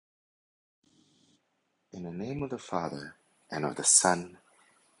In the name of the Father, and of the Son,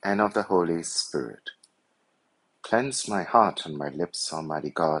 and of the Holy Spirit. Cleanse my heart and my lips, Almighty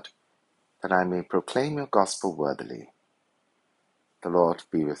God, that I may proclaim your gospel worthily. The Lord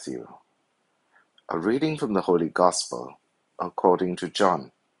be with you. A reading from the Holy Gospel according to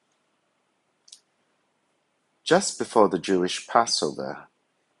John. Just before the Jewish Passover,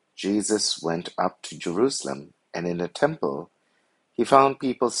 Jesus went up to Jerusalem, and in the temple he found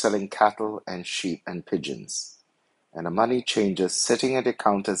people selling cattle and sheep and pigeons, and the money changers sitting at the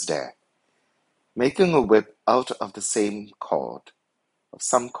counters there. Making a whip out of some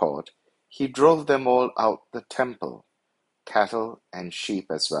cord, he drove them all out the temple, cattle and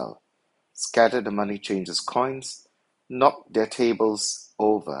sheep as well, scattered the money changers' coins, knocked their tables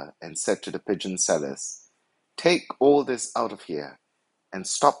over, and said to the pigeon sellers, "Take all this out of here, and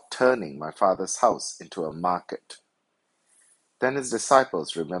stop turning my Father's house into a market." Then his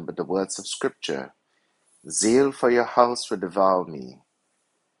disciples remembered the words of Scripture, "Zeal for your house will devour me."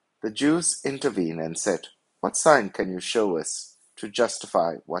 The Jews intervened and said, "What sign can you show us to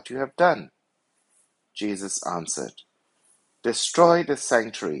justify what you have done?" Jesus answered, "Destroy the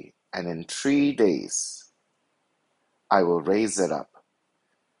sanctuary, and in 3 days I will raise it up."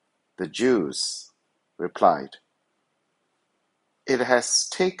 The Jews replied, "It has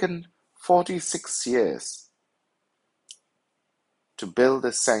taken 46 years to build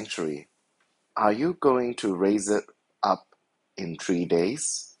the sanctuary. Are you going to raise it up in 3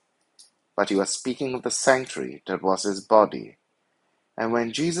 days? But he was speaking of the sanctuary that was his body. And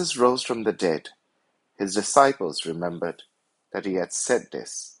when Jesus rose from the dead, his disciples remembered that he had said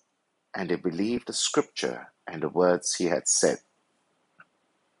this, and they believed the Scripture and the words he had said.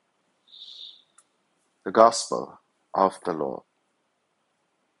 The Gospel of the Lord.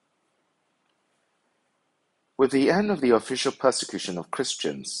 With the end of the official persecution of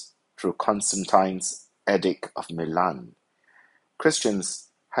Christians through Constantine's Edict of Milan, Christians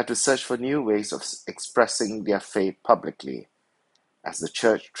had to search for new ways of expressing their faith publicly, as the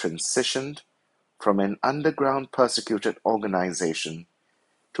Church transitioned from an underground persecuted organization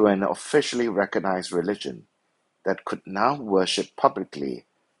to an officially recognized religion that could now worship publicly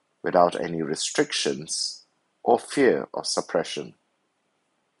without any restrictions or fear of suppression.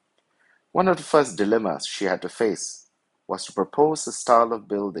 One of the first dilemmas she had to face was to propose a style of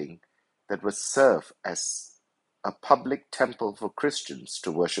building that would serve as a public temple for Christians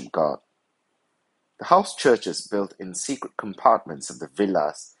to worship God. The house churches built in secret compartments of the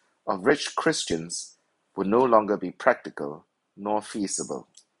villas of rich Christians would no longer be practical nor feasible.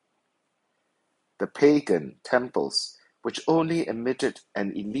 The pagan temples, which only admitted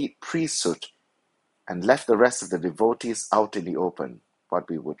an elite priesthood and left the rest of the devotees out in the open, what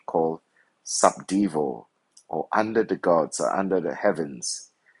we would call sub devo, or under the gods or under the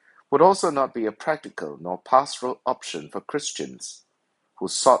heavens, would also not be a practical nor pastoral option for Christians who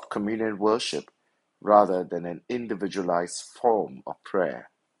sought communion worship rather than an individualized form of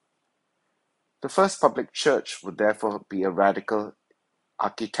prayer. The first public church would therefore be a radical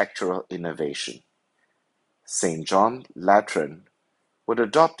architectural innovation. St. John Lateran would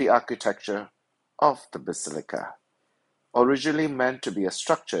adopt the architecture of the basilica, originally meant to be a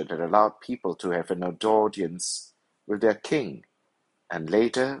structure that allowed people to have an audience with their king, and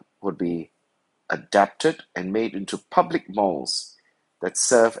later would be adapted and made into public malls that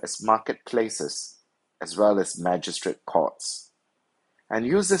serve as marketplaces as well as magistrate courts, and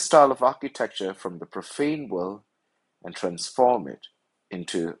use this style of architecture from the profane world and transform it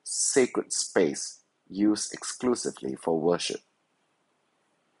into sacred space used exclusively for worship.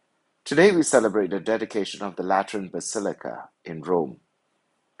 Today we celebrate the dedication of the Lateran Basilica in Rome,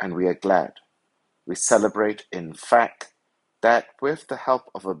 and we are glad. We celebrate, in fact, that with the help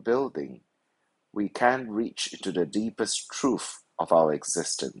of a building, we can reach into the deepest truth of our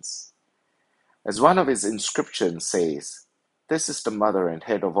existence. As one of his inscriptions says, this is the mother and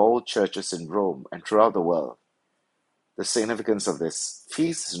head of all churches in Rome and throughout the world. The significance of this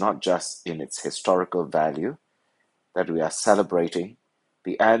feast is not just in its historical value, that we are celebrating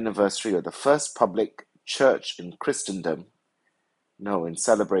the anniversary of the first public church in Christendom. No, in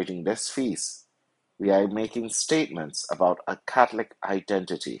celebrating this feast, we are making statements about a Catholic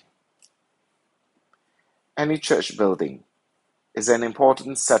identity. Any church building is an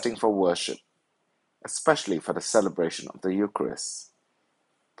important setting for worship, especially for the celebration of the Eucharist.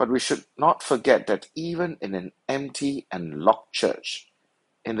 But we should not forget that even in an empty and locked church,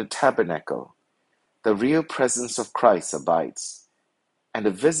 in the tabernacle, the real presence of Christ abides, and the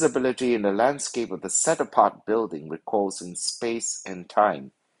visibility in the landscape of the set-apart building recalls in space and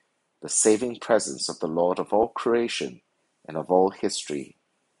time the saving presence of the Lord of all creation and of all history.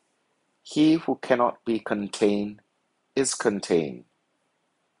 He who cannot be contained is contained.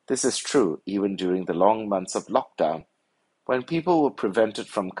 This is true even during the long months of lockdown when people were prevented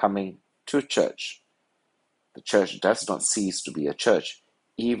from coming to church. The church does not cease to be a church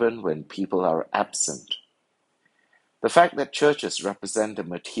even when people are absent. The fact that churches represent the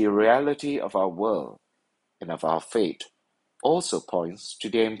materiality of our world and of our faith also points to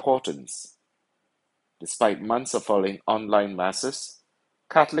their importance. Despite months of following online masses,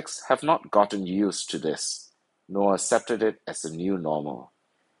 Catholics have not gotten used to this, nor accepted it as the new normal.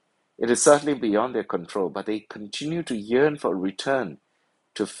 It is certainly beyond their control, but they continue to yearn for a return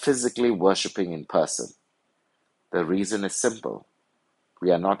to physically worshipping in person. The reason is simple.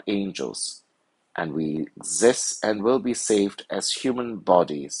 We are not angels, and we exist and will be saved as human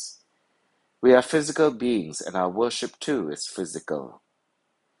bodies. We are physical beings, and our worship too is physical.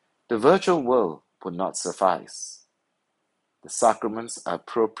 The virtual world would not suffice. The sacraments are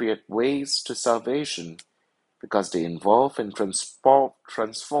appropriate ways to salvation because they involve and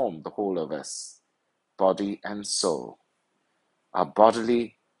transform the whole of us, body and soul. Our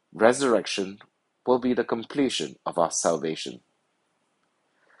bodily resurrection will be the completion of our salvation.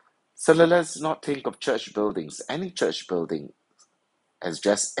 So let us not think of church buildings, any church building, as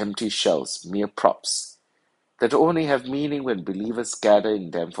just empty shells, mere props, that only have meaning when believers gather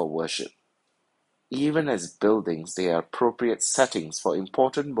in them for worship. Even as buildings, they are appropriate settings for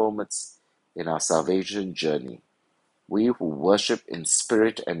important moments in our salvation journey. We who worship in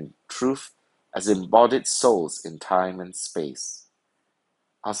spirit and truth as embodied souls in time and space.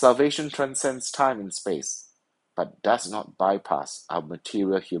 Our salvation transcends time and space, but does not bypass our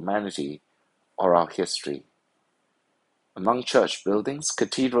material humanity or our history. Among church buildings,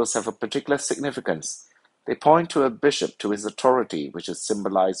 cathedrals have a particular significance. They point to a bishop, to his authority, which is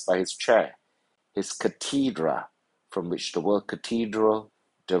symbolized by his chair, his cathedra, from which the word cathedral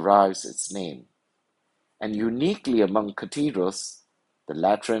derives its name. And uniquely among cathedrals, the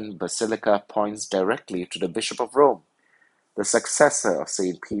Lateran Basilica points directly to the Bishop of Rome, the successor of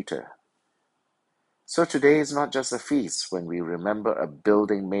St. Peter. So today is not just a feast when we remember a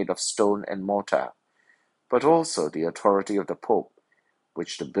building made of stone and mortar, but also the authority of the Pope,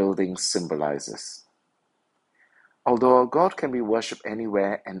 which the building symbolizes. Although our God can be worshipped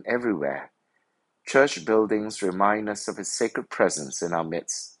anywhere and everywhere, church buildings remind us of His sacred presence in our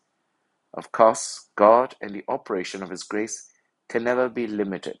midst. Of course, God and the operation of His grace can never be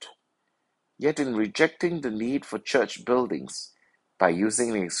limited. Yet in rejecting the need for church buildings by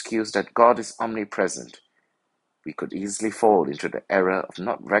using the excuse that God is omnipresent, we could easily fall into the error of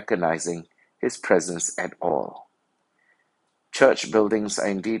not recognizing His presence at all. Church buildings are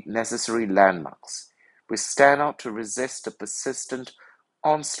indeed necessary landmarks, which stand out to resist the persistent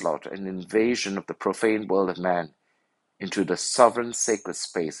onslaught and invasion of the profane world of man into the sovereign sacred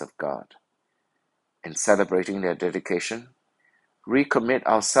space of God. In celebrating their dedication, recommit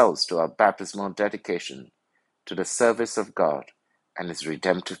ourselves to our baptismal dedication to the service of God and His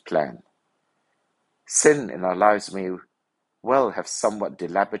redemptive plan. Sin in our lives may well have somewhat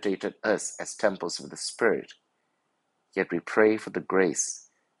dilapidated us as temples of the Spirit, yet we pray for the grace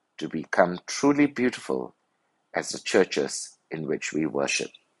to become truly beautiful as the churches in which we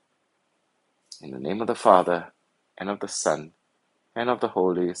worship. In the name of the Father, and of the Son, and of the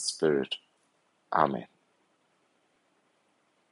Holy Spirit. Amen.